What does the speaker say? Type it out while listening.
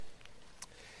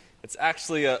It's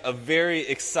actually a very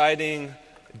exciting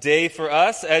day for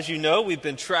us. As you know, we've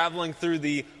been traveling through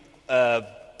the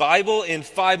Bible in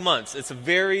 5 months. It's a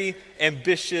very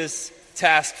ambitious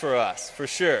task for us, for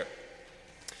sure.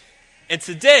 And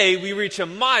today, we reach a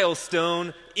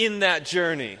milestone in that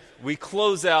journey. We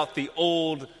close out the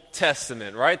Old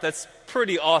Testament, right? That's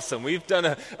pretty awesome. We've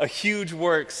done a huge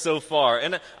work so far.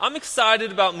 And I'm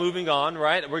excited about moving on,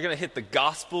 right? We're going to hit the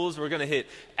Gospels. We're going to hit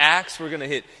Acts. We're going to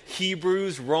hit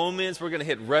Hebrews, Romans. We're going to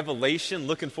hit Revelation.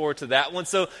 Looking forward to that one.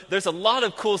 So there's a lot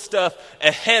of cool stuff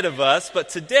ahead of us. But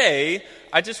today,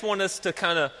 I just want us to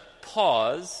kind of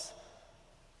pause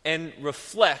and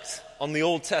reflect on the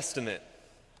Old Testament.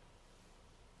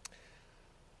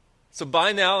 So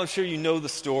by now, I'm sure you know the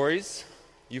stories.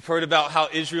 You've heard about how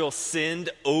Israel sinned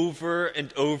over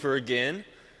and over again.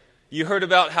 You heard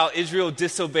about how Israel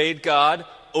disobeyed God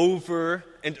over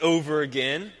and over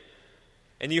again.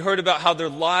 And you heard about how their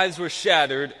lives were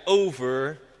shattered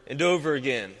over and over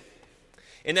again.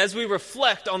 And as we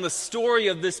reflect on the story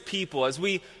of this people, as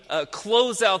we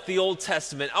close out the Old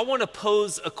Testament, I want to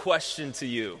pose a question to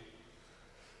you.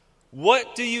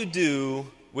 What do you do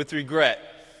with regret?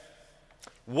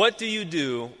 What do you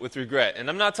do with regret? And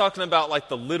I'm not talking about like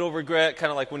the little regret,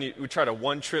 kind of like when we try to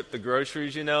one-trip the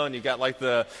groceries, and you got like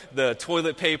the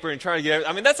toilet paper and trying to get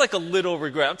everything. I mean, that's like a little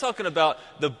regret. I'm talking about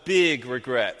the big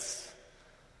regrets.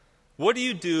 What do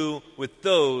you do with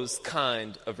those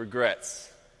kind of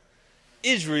regrets?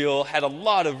 Israel had a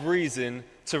lot of reason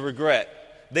to regret.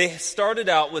 They started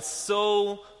out with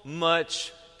so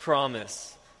much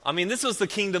promise. I mean, this was the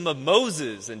kingdom of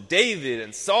Moses and David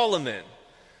and Solomon.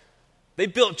 They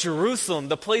built Jerusalem,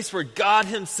 the place where God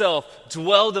himself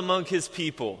dwelled among his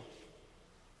people.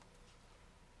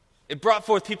 It brought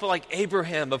forth people like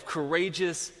Abraham of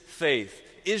courageous faith.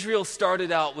 Israel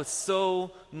started out with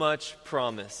so much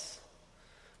promise.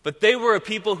 But they were a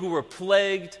people who were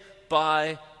plagued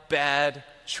by bad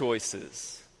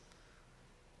choices.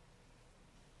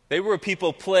 They were a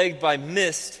people plagued by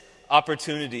missed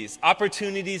opportunities.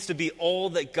 Opportunities to be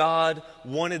all that God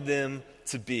wanted them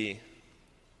to be.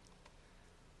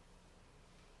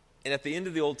 And at the end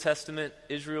of the Old Testament,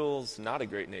 Israel's not a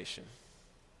great nation.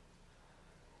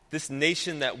 This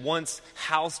nation that once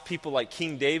housed people like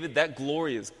King David, that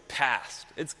glory is past.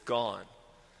 It's gone.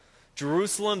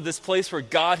 Jerusalem, this place where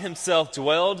God himself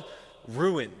dwelled,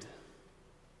 ruined.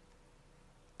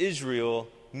 Israel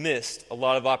missed a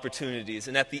lot of opportunities.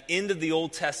 And at the end of the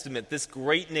Old Testament, this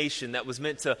great nation that was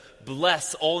meant to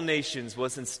bless all nations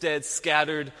was instead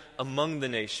scattered among the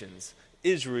nations.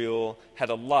 Israel had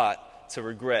a lot to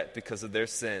regret because of their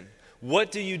sin.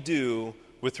 What do you do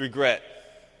with regret?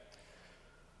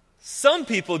 Some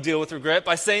people deal with regret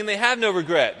by saying they have no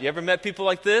regret. You ever met people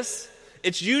like this?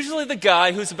 It's usually the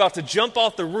guy who's about to jump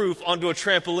off the roof onto a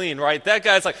trampoline, right? That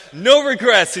guy's like, no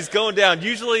regrets. He's going down.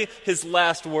 Usually his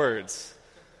last words.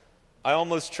 I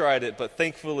almost tried it, but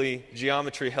thankfully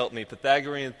geometry helped me.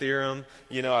 Pythagorean theorem,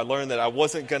 I learned that I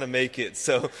wasn't going to make it.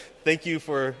 So thank you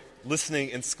for listening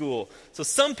in school. So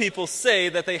some people say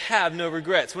that they have no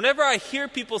regrets. Whenever I hear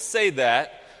people say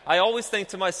that, I always think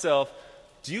to myself,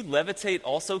 do you levitate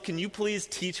also? Can you please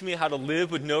teach me how to live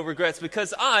with no regrets?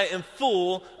 Because I am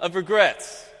full of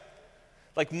regrets.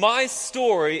 Like my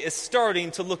story is starting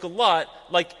to look a lot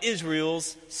like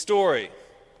Israel's story.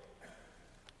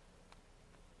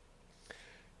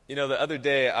 The other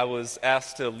day I was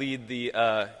asked to lead the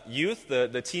youth,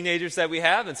 the teenagers that we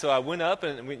have, and so I went up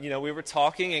and we were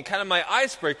talking, and kind of my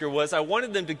icebreaker was I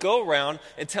wanted them to go around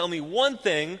and tell me one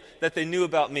thing that they knew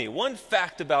about me, one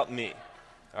fact about me,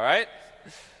 all right?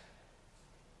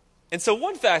 And so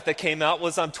one fact that came out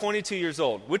was I'm 22 years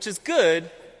old, which is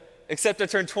good, except I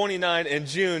turned 29 in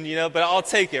June, but I'll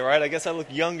take it, right? I guess I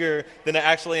look younger than I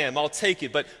actually am. I'll take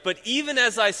it. But even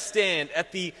as I stand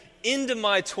at the end of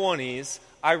my 20s,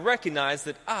 I recognize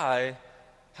that I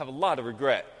have a lot of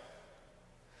regret.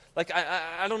 Like,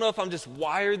 I don't know if I'm just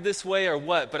wired this way or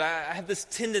what, but I have this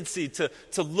tendency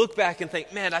to look back and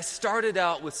think, man, I started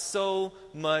out with so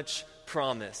much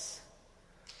promise.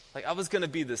 Like, I was going to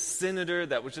be the senator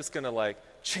that was just going to,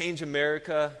 change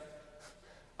America.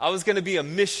 I was going to be a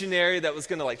missionary that was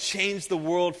going to, change the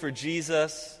world for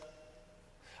Jesus.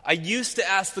 I used to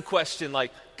ask the question,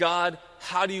 God,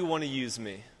 how do you want to use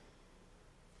me?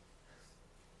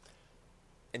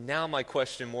 And now my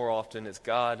question more often is,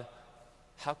 God,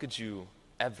 how could you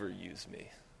ever use me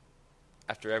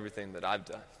after everything that I've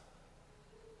done?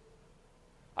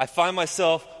 I find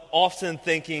myself often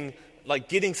thinking,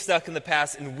 getting stuck in the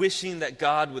past and wishing that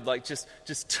God would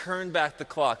just turn back the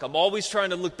clock. I'm always trying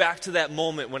to look back to that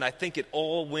moment when I think it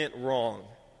all went wrong.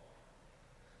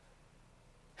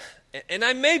 And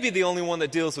I may be the only one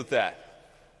that deals with that.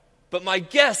 But my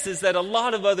guess is that a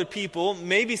lot of other people,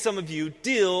 maybe some of you,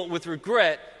 deal with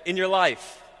regret in your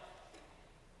life.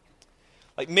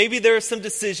 Like maybe there are some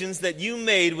decisions that you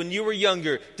made when you were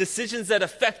younger, decisions that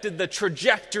affected the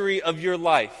trajectory of your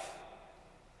life.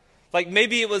 Like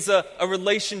maybe it was a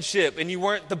relationship and you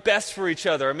weren't the best for each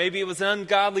other, or maybe it was an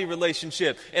ungodly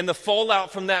relationship and the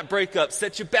fallout from that breakup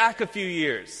set you back a few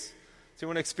years. Does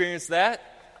anyone experience that?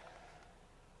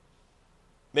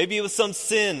 Maybe it was some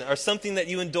sin or something that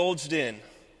you indulged in.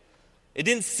 It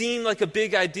didn't seem like a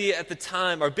big idea at the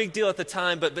time or a big deal at the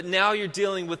time, but now you're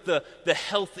dealing with the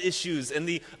health issues and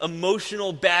the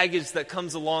emotional baggage that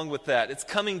comes along with that. It's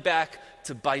coming back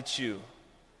to bite you.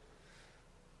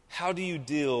 How do you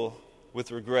deal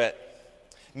with regret?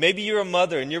 Maybe you're a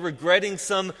mother and you're regretting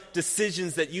some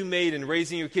decisions that you made in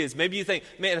raising your kids. Maybe you think,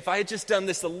 man, if I had just done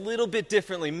this a little bit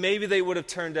differently, maybe they would have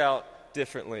turned out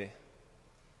differently.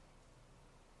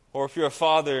 Or if you're a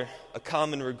father, a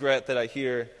common regret that I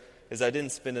hear is I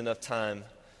didn't spend enough time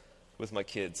with my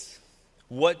kids.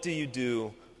 What do you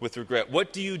do with regret?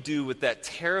 What do you do with that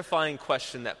terrifying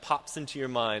question that pops into your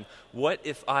mind? What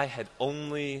if I had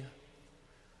only...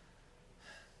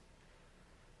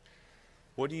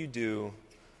 What do you do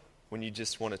when you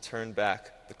just want to turn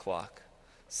back the clock?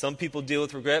 Some people deal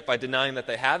with regret by denying that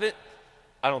they have it.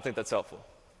 I don't think that's helpful.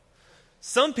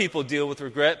 Some people deal with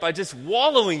regret by just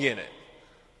wallowing in it.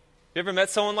 You ever met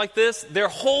someone like this? Their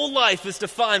whole life is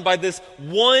defined by this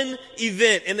one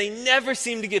event, and they never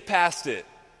seem to get past it.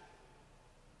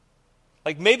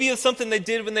 Like maybe it was something they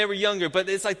did when they were younger, but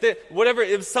it's like whatever,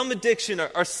 it was some addiction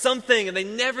or something, and they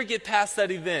never get past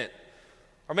that event.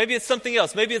 Or maybe it's something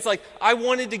else. Maybe it's like, I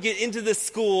wanted to get into this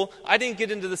school, I didn't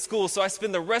get into the school, so I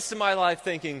spend the rest of my life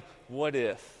thinking, what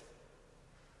if?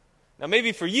 Now,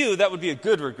 maybe for you, that would be a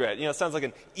good regret. You know, it sounds like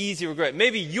an easy regret.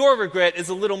 Maybe your regret is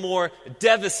a little more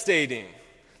devastating.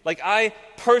 Like, I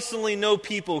personally know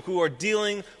people who are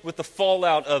dealing with the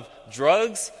fallout of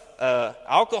drugs,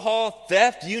 alcohol,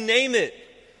 theft, you name it.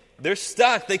 They're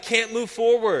stuck. They can't move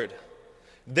forward.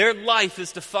 Their life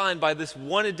is defined by this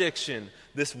one addiction,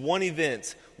 this one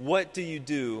event. What do you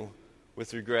do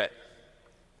with regret?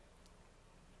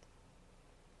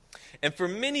 And for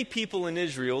many people in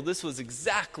Israel, this was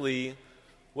exactly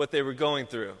what they were going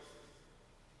through.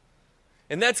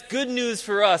 And that's good news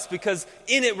for us because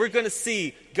in it we're going to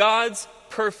see God's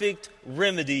perfect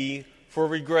remedy for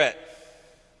regret.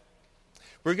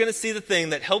 We're going to see the thing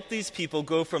that helped these people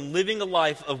go from living a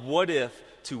life of what if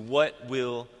to what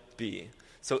will be.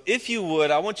 So if you would,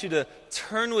 I want you to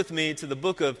turn with me to the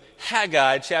book of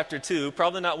Haggai, chapter 2.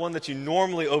 Probably not one that you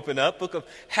normally open up. Book of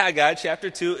Haggai,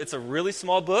 chapter 2. It's a really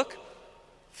small book.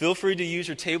 Feel free to use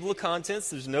your table of contents.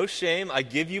 There's no shame. I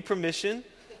give you permission.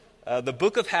 The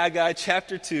book of Haggai,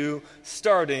 chapter 2,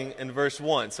 starting in verse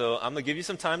 1. So I'm going to give you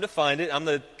some time to find it. I'm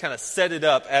going to kind of set it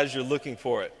up as you're looking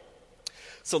for it.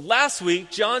 So last week,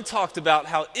 John talked about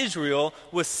how Israel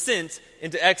was sent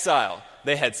into exile.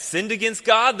 They had sinned against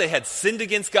God.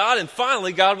 And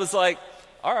finally, God was like,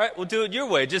 all right, we'll do it your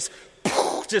way. Just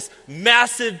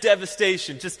massive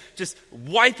devastation, just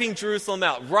wiping Jerusalem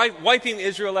out, wiping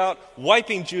Israel out,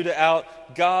 wiping Judah out.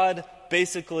 God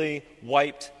basically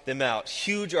wiped them out.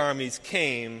 Huge armies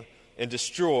came and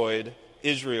destroyed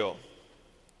Israel.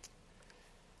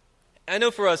 I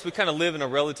know for us, we kind of live in a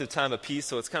relative time of peace,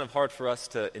 so it's kind of hard for us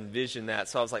to envision that.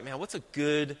 So I was like, man, what's a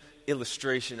good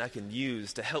illustration I can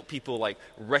use to help people like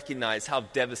recognize how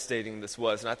devastating this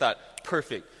was? And I thought,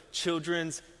 perfect,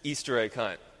 children's Easter egg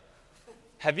hunt.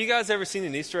 Have you guys ever seen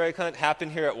an Easter egg hunt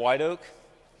happen here at White Oak?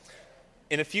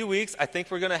 In a few weeks, I think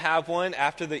we're going to have one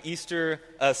after the Easter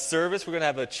service. We're going to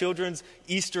have a children's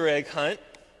Easter egg hunt.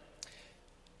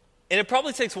 And it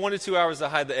probably takes 1 to 2 hours to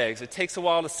hide the eggs. It takes a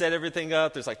while to set everything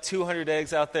up. There's like 200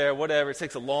 eggs out there, whatever. It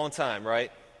takes a long time,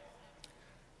 right?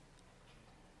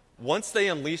 Once they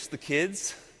unleash the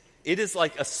kids, it is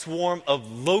like a swarm of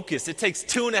locusts. It takes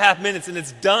 2.5 minutes and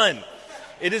it's done.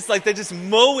 It is like they just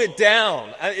mow it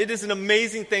down. It is an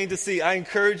amazing thing to see. I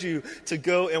encourage you to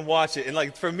go and watch it. And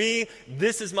like for me,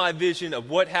 this is my vision of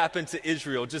what happened to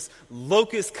Israel. Just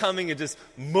locusts coming and just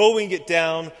mowing it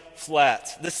down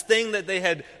flat. This thing that they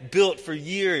had built for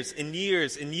years and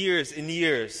years and years and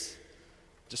years,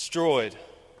 destroyed.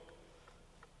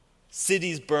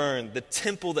 Cities burned. The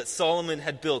temple that Solomon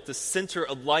had built, the center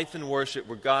of life and worship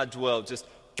where God dwelled, just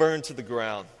burned to the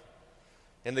ground.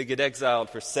 And they get exiled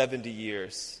for 70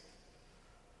 years.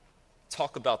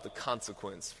 Talk about the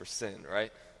consequence for sin,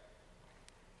 right?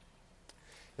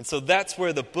 And so that's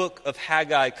where the book of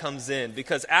Haggai comes in,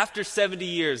 because after 70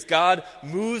 years, God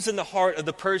moves in the heart of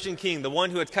the Persian king, the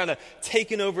one who had kind of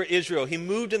taken over Israel. He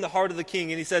moved in the heart of the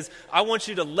king, and he says, I want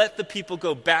you to let the people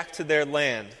go back to their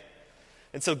land.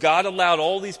 And so God allowed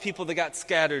all these people that got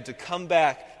scattered to come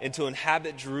back and to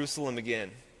inhabit Jerusalem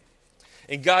again.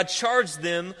 And God charged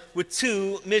them with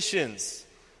two missions: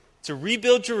 to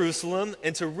rebuild Jerusalem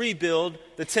and to rebuild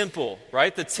the temple,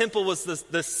 right? The temple was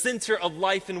the center of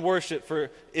life and worship for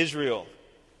Israel.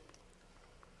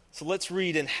 So let's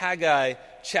read in Haggai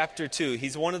chapter 2.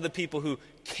 He's one of the people who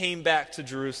came back to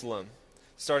Jerusalem,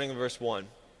 starting in verse 1.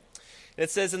 It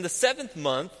says, in the 7th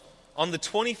month, on the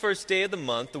 21st day of the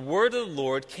month, the word of the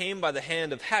Lord came by the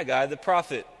hand of Haggai the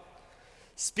prophet.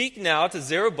 Speak now to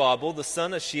Zerubbabel, the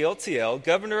son of Shealtiel,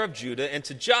 governor of Judah, and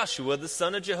to Joshua, the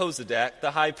son of Jehozadak,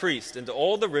 the high priest, and to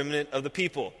all the remnant of the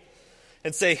people.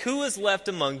 And say, who is left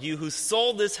among you who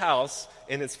saw this house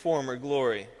in its former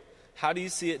glory? How do you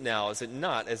see it now? Is it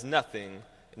not as nothing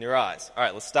in your eyes? All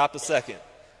right, let's stop a second.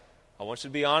 I want you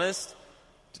to be honest.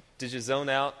 Did you zone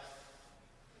out?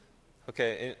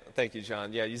 Okay, thank you,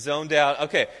 John. Yeah, you zoned out.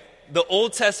 Okay, the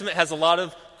Old Testament has a lot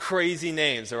of crazy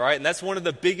names, all right? And that's one of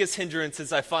the biggest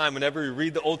hindrances I find whenever we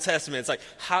read the Old Testament.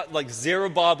 It's like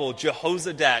Zerubbabel,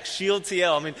 Jehozadak,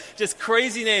 Shealtiel. I mean, just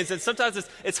crazy names. And sometimes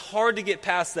it's hard to get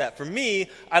past that. For me,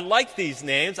 I like these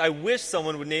names. I wish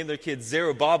someone would name their kid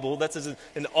Zerubbabel. That's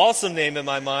an awesome name in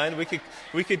my mind.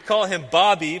 We could call him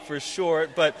Bobby for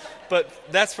short, but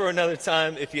that's for another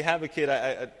time. If you have a kid,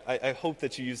 I hope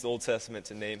that you use the Old Testament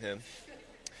to name him.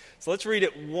 So let's read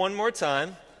it one more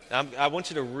time. I want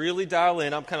you to really dial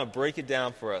in. I'm kind of break it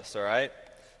down for us, all right?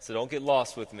 So don't get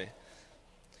lost with me.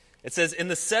 It says, in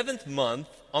the 7th month,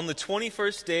 on the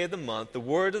 21st day of the month, the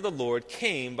word of the Lord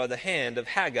came by the hand of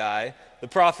Haggai the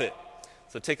prophet.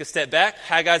 So take a step back.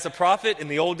 Haggai's a prophet. In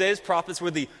the old days, prophets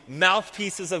were the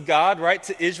mouthpieces of God, right,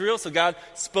 to Israel. So God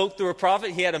spoke through a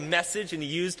prophet. He had a message, and he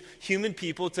used human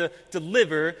people to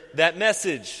deliver that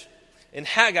message. And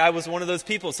Haggai was one of those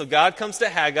people. So God comes to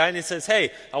Haggai and he says,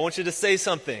 hey, I want you to say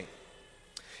something.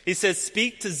 He says,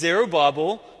 speak to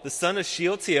Zerubbabel, the son of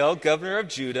Shealtiel, governor of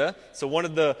Judah, so one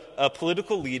of the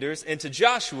political leaders, and to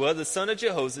Joshua, the son of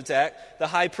Jehozadak, the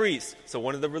high priest, so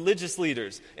one of the religious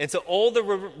leaders, and to all the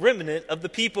remnant of the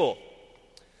people.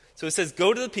 So it says,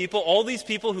 go to the people, all these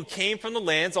people who came from the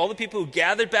lands, all the people who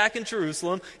gathered back in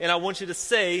Jerusalem, and I want you to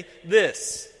say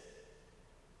this.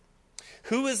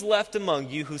 Who is left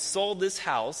among you who saw this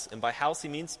house, and by house he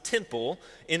means temple,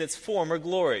 in its former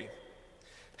glory?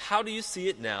 How do you see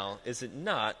it now? Is it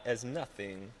not as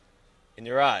nothing in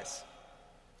your eyes?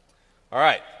 All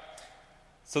right.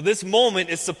 So this moment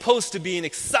is supposed to be an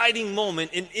exciting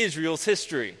moment in Israel's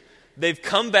history. They've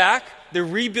come back. They're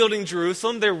rebuilding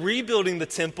Jerusalem. They're rebuilding the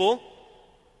temple.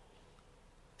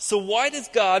 So why does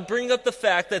God bring up the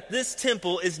fact that this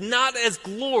temple is not as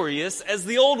glorious as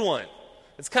the old one?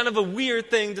 It's kind of a weird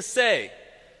thing to say.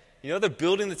 You know, they're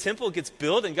building the temple, it gets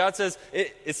built, and God says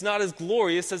it's not as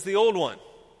glorious as the old one.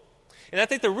 And I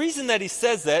think the reason that he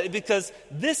says that is because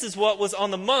this is what was on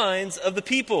the minds of the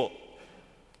people.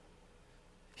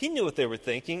 He knew what they were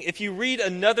thinking. If you read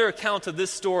another account of this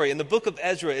story, in the book of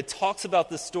Ezra, it talks about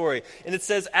this story. And it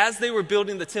says, as they were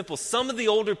building the temple, some of the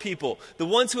older people, the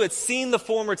ones who had seen the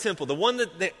former temple, the one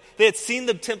that they had seen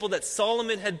the temple that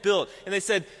Solomon had built, and they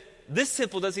said, this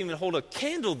temple doesn't even hold a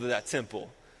candle to that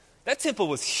temple. That temple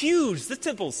was huge. This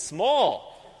temple is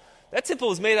small. That temple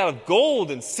was made out of gold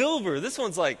and silver. This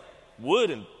one's like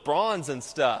wood and bronze and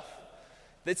stuff.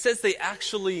 It says they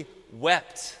actually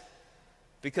wept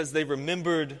because they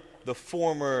remembered the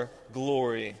former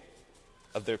glory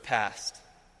of their past.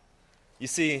 You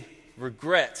see,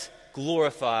 regret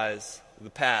glorifies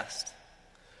the past.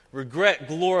 Regret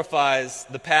glorifies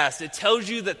the past. It tells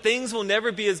you that things will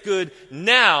never be as good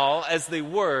now as they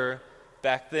were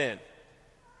back then.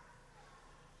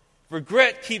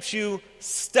 Regret keeps you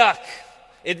stuck.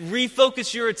 It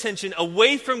refocuses your attention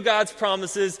away from God's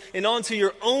promises and onto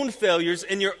your own failures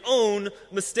and your own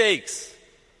mistakes.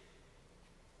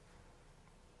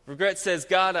 Regret says,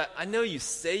 God, I know you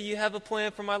say you have a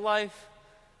plan for my life,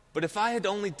 but if I had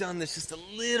only done this just a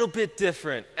little bit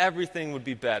different, everything would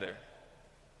be better.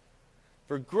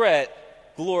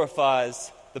 Regret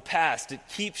glorifies the past. It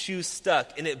keeps you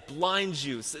stuck and it blinds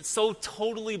you. It so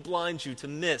totally blinds you to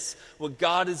miss what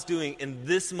God is doing in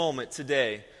this moment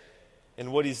today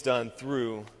and what he's done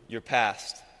through your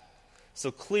past.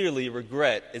 So clearly,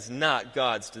 regret is not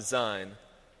God's design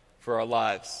for our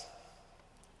lives.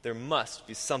 There must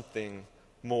be something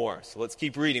more. So let's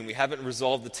keep reading. We haven't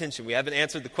resolved the tension. We haven't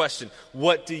answered the question,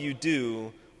 what do you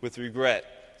do with regret?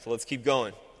 So let's keep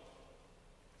going.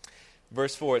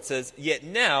 Verse 4, it says, "Yet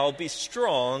now be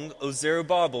strong, O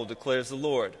Zerubbabel, declares the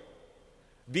Lord.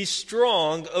 Be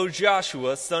strong, O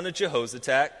Joshua, son of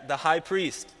Jehozadak, the high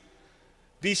priest.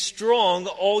 Be strong,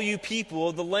 all you people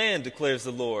of the land, declares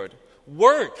the Lord.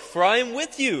 Work, for I am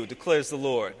with you, declares the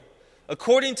Lord,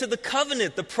 according to the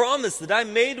covenant, the promise that I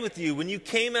made with you when you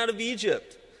came out of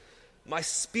Egypt. My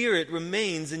spirit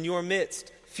remains in your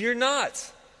midst. Fear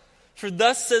not. For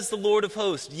thus says the Lord of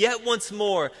hosts, yet once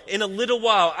more, in a little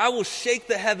while, I will shake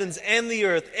the heavens and the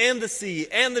earth and the sea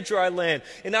and the dry land,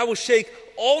 and I will shake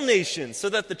all nations, so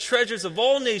that the treasures of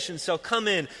all nations shall come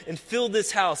in and fill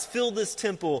this house, fill this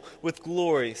temple with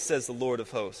glory, says the Lord of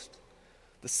hosts.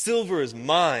 The silver is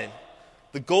mine,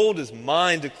 the gold is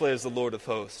mine, declares the Lord of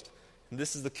hosts." And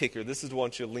this is the kicker. This is what I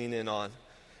want you to lean in on.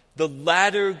 "The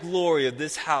latter glory of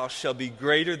this house shall be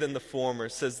greater than the former,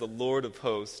 says the Lord of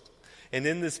hosts. And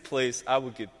in this place I will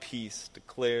give peace,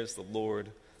 declares the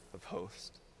Lord of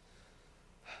hosts."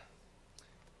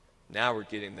 Now we're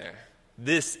getting there.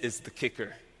 This is the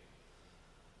kicker.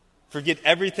 Forget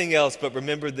everything else, but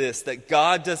remember this, that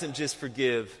God doesn't just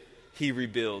forgive, He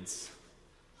rebuilds.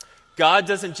 God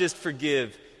doesn't just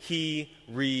forgive, He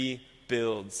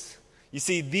rebuilds. You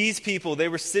see, these people, they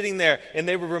were sitting there and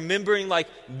they were remembering like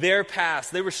their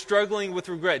past. They were struggling with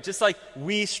regret, just like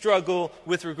we struggle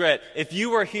with regret. If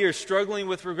you are here struggling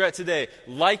with regret today,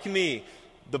 like me,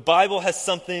 the Bible has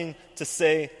something to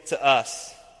say to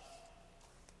us.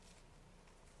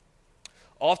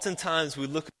 Oftentimes we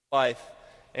look at life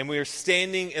and we are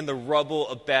standing in the rubble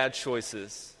of bad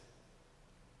choices.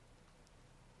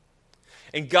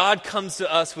 And God comes to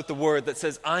us with the word that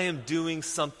says, "I am doing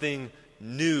something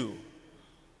new.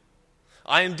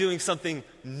 I am doing something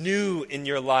new in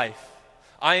your life.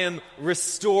 I am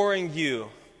restoring you."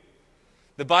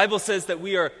 The Bible says that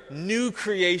we are new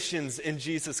creations in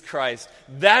Jesus Christ.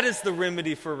 That is the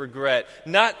remedy for regret.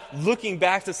 Not looking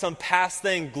back to some past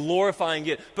thing, glorifying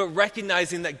it, but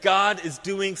recognizing that God is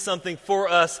doing something for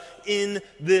us in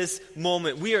this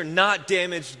moment. We are not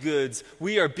damaged goods.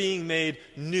 We are being made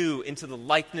new into the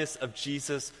likeness of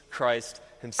Jesus Christ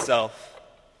Himself.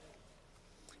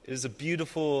 It is a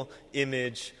beautiful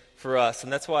image for us.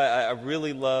 And that's why I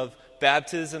really love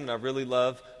baptism. And I really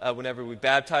love whenever we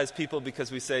baptize people,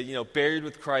 because we say, buried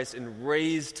with Christ and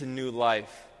raised to new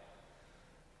life.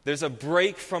 There's a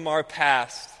break from our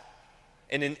past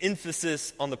and an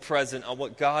emphasis on the present, on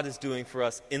what God is doing for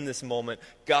us in this moment.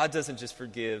 God doesn't just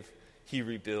forgive, He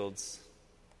rebuilds.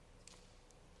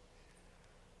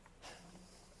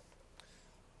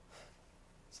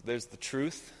 So there's the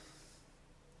truth.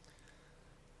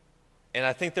 And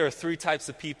I think there are three types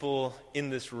of people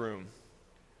in this room.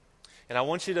 And I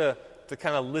want you to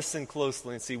kind of listen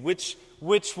closely and see which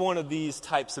one of these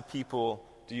types of people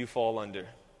do you fall under.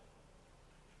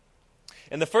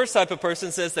 And the first type of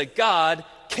person says that God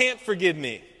can't forgive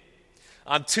me.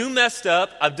 I'm too messed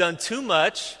up. I've done too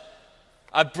much.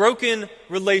 I've broken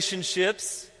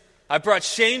relationships. I've brought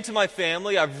shame to my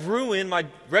family. I've ruined my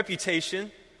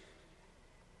reputation.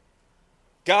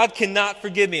 God cannot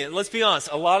forgive me. And let's be honest,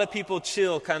 a lot of people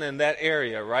chill kind of in that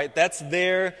area, right? That's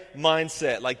their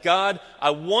mindset. Like, God, I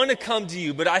want to come to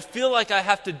you, but I feel like I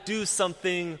have to do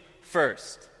something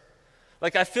first.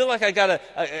 Like, I feel like I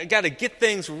gotta get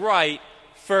things right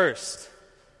first.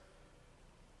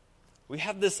 We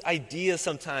have this idea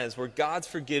sometimes where God's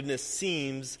forgiveness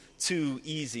seems too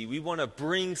easy. We want to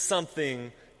bring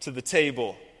something to the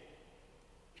table.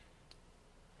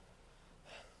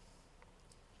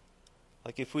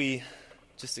 Like, if we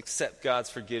just accept God's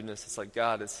forgiveness, it's like,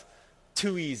 God, it's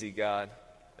too easy, God.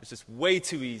 It's just way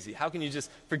too easy. How can you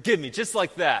just forgive me just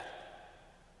like that?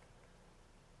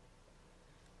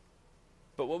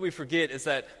 But what we forget is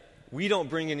that we don't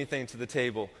bring anything to the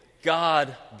table.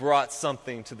 God brought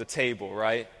something to the table,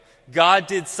 right? God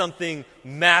did something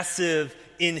massive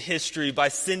in history by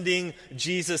sending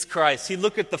Jesus Christ. He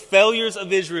looked at the failures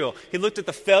of Israel. He looked at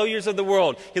the failures of the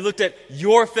world. He looked at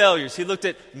your failures. He looked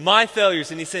at my failures,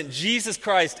 and He sent Jesus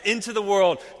Christ into the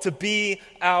world to be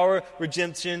our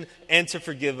redemption and to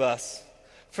forgive us.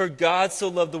 For God so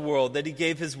loved the world that He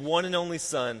gave His one and only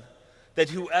Son, that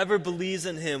whoever believes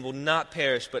in Him will not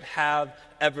perish but have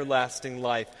everlasting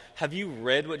life. Have you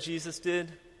read what Jesus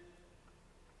did?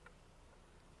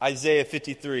 Isaiah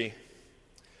 53.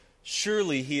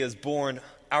 Surely He has borne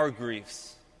our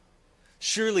griefs.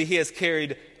 Surely He has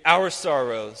carried our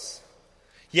sorrows.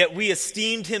 Yet we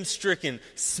esteemed Him stricken,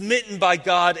 smitten by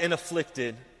God, and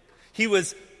afflicted. He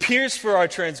was pierced for our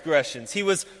transgressions. He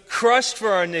was crushed for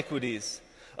our iniquities.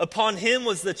 Upon Him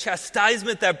was the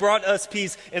chastisement that brought us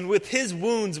peace, and with His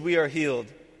wounds we are healed.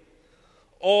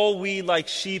 All we like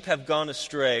sheep have gone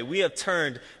astray. We have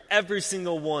turned every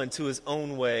single one to his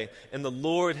own way, and the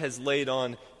Lord has laid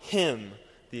on him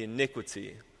the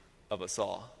iniquity of us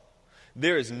all.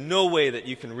 There is no way that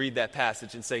you can read that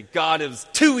passage and say, God, it was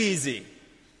too easy.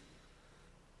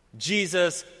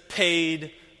 Jesus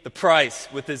paid the price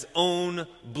with his own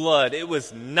blood. It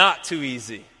was not too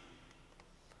easy.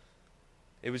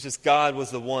 It was just God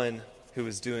was the one who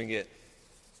was doing it.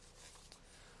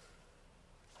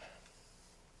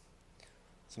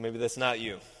 So maybe that's not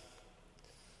you.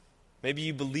 Maybe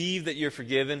you believe that you're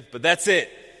forgiven, but that's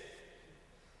it.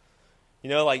 You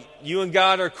know, like you and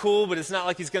God are cool, but it's not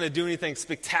like he's going to do anything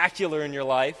spectacular in your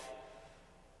life.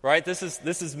 Right? This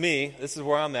is me. This is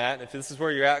where I'm at. If this is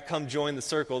where you're at, come join the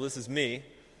circle. This is me.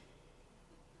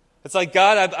 It's like,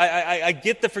 God, I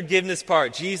get the forgiveness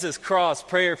part. Jesus, cross,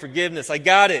 prayer, forgiveness. I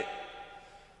got it.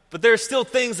 But there are still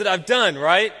things that I've done,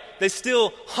 right? They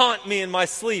still haunt me in my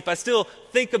sleep. I still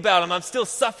think about them. I'm still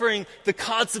suffering the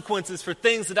consequences for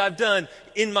things that I've done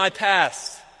in my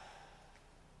past.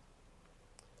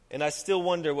 And I still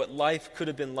wonder what life could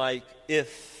have been like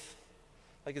if,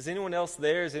 like, is anyone else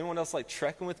there? Is anyone else, like,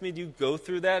 trekking with me? Do you go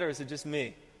through that, or is it just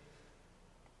me?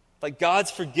 Like,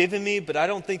 God's forgiven me, but I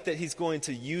don't think that he's going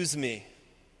to use me.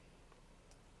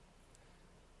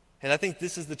 And I think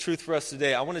this is the truth for us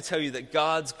today. I want to tell you that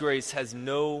God's grace has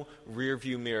no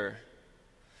rearview mirror.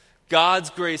 God's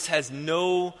grace has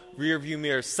no rearview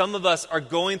mirror. Some of us are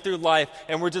going through life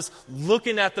and we're just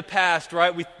looking at the past,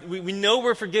 right? We know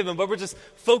we're forgiven, but we're just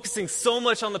focusing so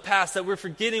much on the past that we're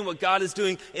forgetting what God is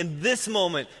doing in this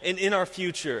moment and in our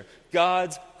future.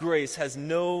 God's grace has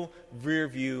no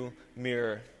rearview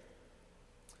mirror.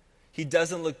 He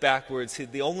doesn't look backwards.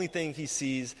 The only thing he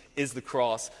sees is the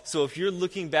cross. So if you're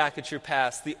looking back at your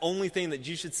past, the only thing that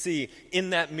you should see in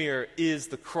that mirror is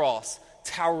the cross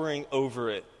towering over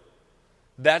it.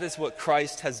 That is what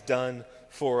Christ has done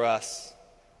for us.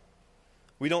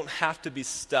 We don't have to be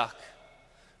stuck.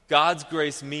 God's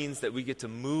grace means that we get to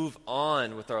move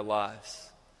on with our lives.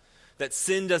 That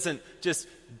sin doesn't just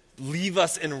leave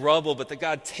us in rubble, but that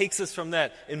God takes us from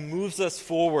that and moves us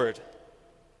forward.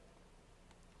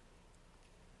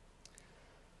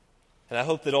 And I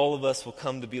hope that all of us will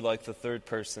come to be like the third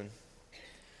person.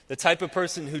 The type of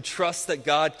person who trusts that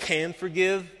God can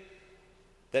forgive,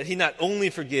 that he not only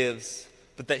forgives,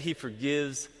 but that he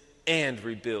forgives and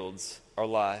rebuilds our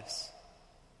lives.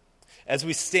 As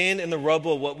we stand in the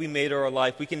rubble of what we made of our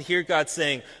life, we can hear God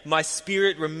saying, "My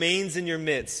spirit remains in your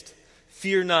midst.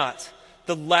 Fear not.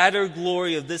 The latter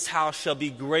glory of this house shall be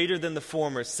greater than the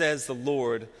former, says the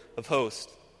Lord of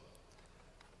hosts."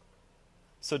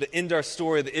 So to end our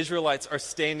story, the Israelites are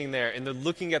standing there and they're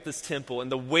looking at this temple,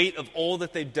 and the weight of all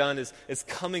that they've done is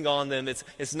coming on them.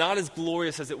 It's not as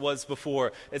glorious as it was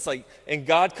before. It's like, and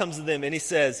God comes to them and he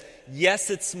says,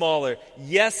 yes, it's smaller.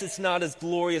 Yes, it's not as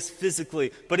glorious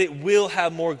physically, but it will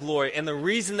have more glory. And the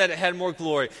reason that it had more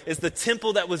glory is the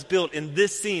temple that was built in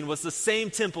this scene was the same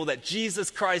temple that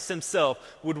Jesus Christ himself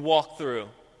would walk through.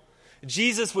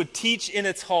 Jesus would teach in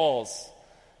its halls.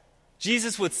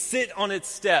 Jesus would sit on its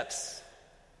steps.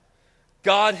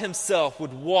 God himself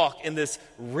would walk in this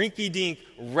rinky-dink,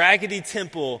 raggedy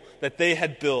temple that they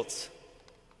had built.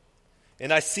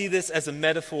 And I see this as a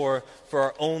metaphor for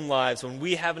our own lives. When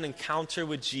we have an encounter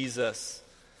with Jesus,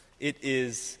 it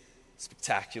is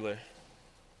spectacular.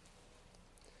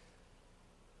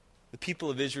 The people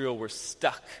of Israel were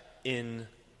stuck in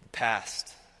the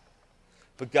past.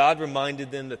 But God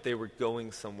reminded them that they were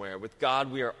going somewhere. With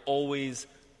God, we are always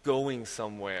going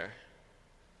somewhere.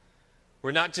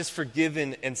 We're not just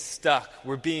forgiven and stuck.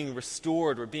 We're being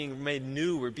restored. We're being made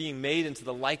new. We're being made into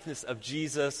the likeness of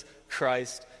Jesus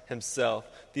Christ himself.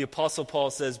 The Apostle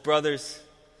Paul says, "Brothers,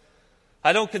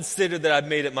 I don't consider that I've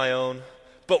made it my own.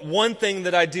 But one thing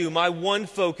that I do, my one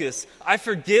focus, I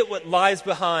forget what lies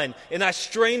behind, and I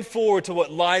strain forward to what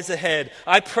lies ahead.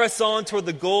 I press on toward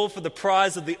the goal for the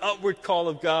prize of the upward call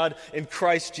of God in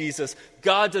Christ Jesus."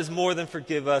 God does more than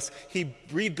forgive us. He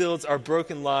rebuilds our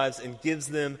broken lives and gives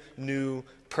them new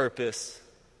purpose.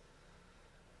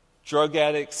 Drug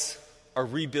addicts are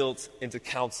rebuilt into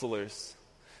counselors.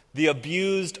 The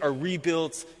abused are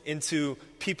rebuilt into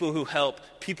people who help,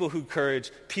 people who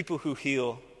encourage, people who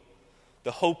heal.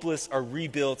 The hopeless are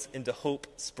rebuilt into hope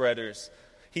spreaders.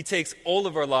 He takes all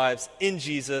of our lives in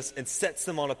Jesus and sets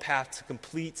them on a path to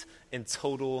complete and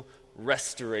total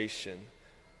restoration.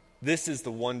 This is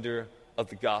the wonder of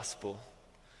the gospel,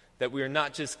 that we are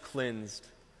not just cleansed,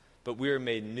 but we are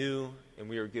made new and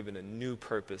we are given a new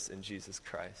purpose in Jesus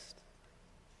Christ.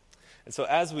 And so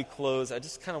as we close, I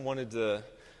just want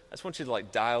you to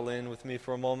like dial in with me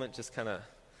for a moment, just kind of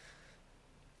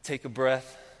take a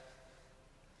breath.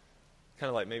 kind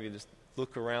of like maybe just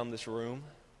look around this room.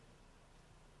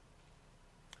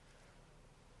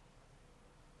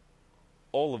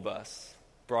 All of us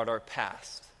brought our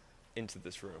past into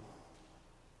this room.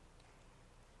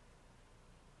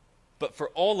 But for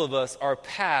all of us, our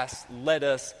past led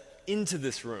us into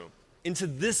this room, into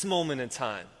this moment in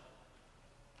time.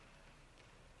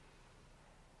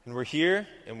 And we're here,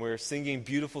 and we're singing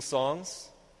beautiful songs.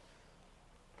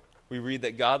 We read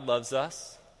that God loves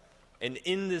us. And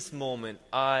in this moment,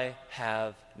 I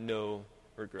have no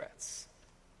regrets.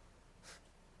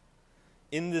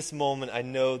 In this moment, I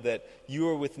know that you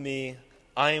are with me,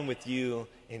 I am with you,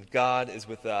 and God is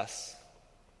with us.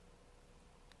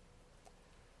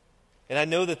 And I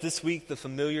know that this week the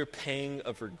familiar pang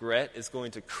of regret is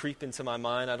going to creep into my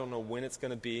mind. I don't know when it's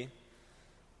going to be.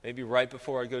 Maybe right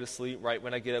before I go to sleep, right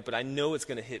when I get up, but I know it's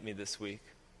going to hit me this week.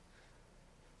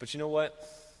 But you know what?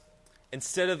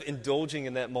 Instead of indulging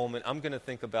in that moment, I'm going to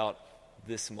think about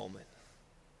this moment.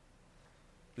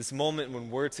 This moment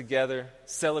when we're together,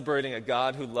 celebrating a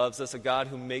God who loves us, a God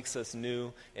who makes us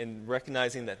new, and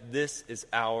recognizing that this is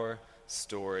our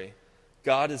story.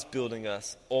 God is building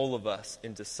us, all of us,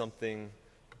 into something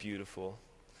beautiful.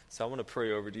 So I want to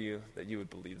pray over to you that you would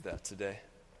believe that today.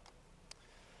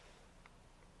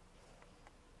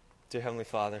 Dear Heavenly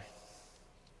Father,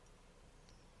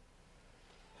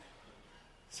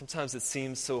 sometimes it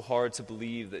seems so hard to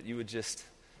believe that you would just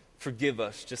forgive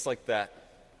us just like that.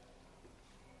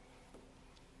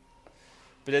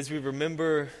 But as we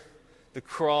remember the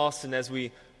cross and as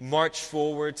we march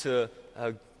forward to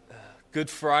Good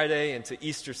Friday and to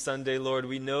Easter Sunday, Lord,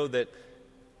 we know that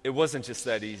it wasn't just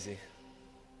that easy.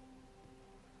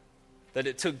 That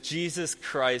it took Jesus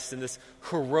Christ and this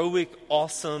heroic,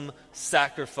 awesome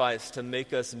sacrifice to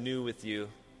make us new with you.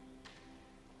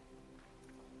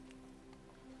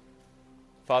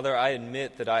 Father, I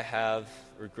admit that I have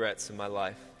regrets in my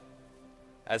life,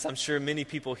 as I'm sure many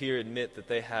people here admit that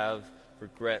they have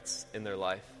regrets in their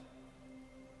life.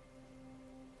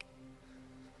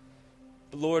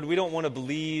 But Lord, we don't want to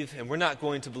believe, and we're not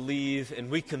going to believe, and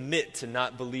we commit to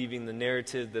not believing the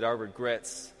narrative that our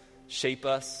regrets shape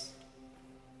us,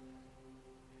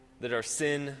 that our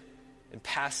sin and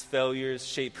past failures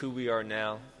shape who we are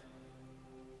now.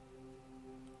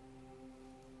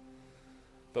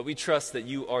 But we trust that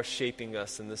you are shaping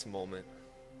us in this moment.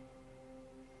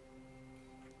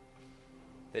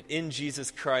 That in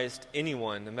Jesus Christ,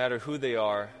 anyone, no matter who they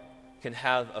are, can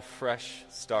have a fresh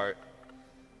start.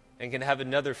 And can have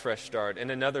another fresh start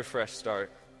and another fresh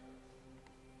start.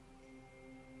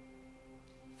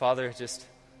 Father, just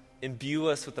imbue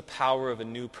us with the power of a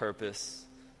new purpose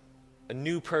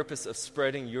of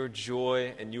spreading your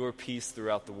joy and your peace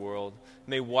throughout the world.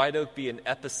 May White Oak be an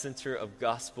epicenter of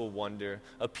gospel wonder,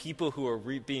 a people who are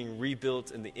being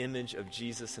rebuilt in the image of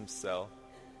Jesus himself.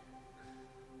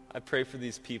 I pray for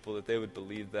these people that they would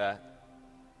believe that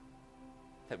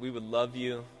we would love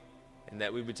you, and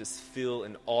that we would just feel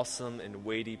an awesome and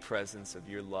weighty presence of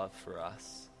your love for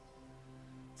us.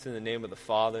 It's in the name of the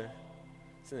Father,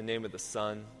 it's in the name of the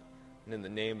Son, and in the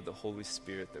name of the Holy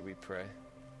Spirit that we pray.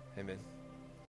 Amen.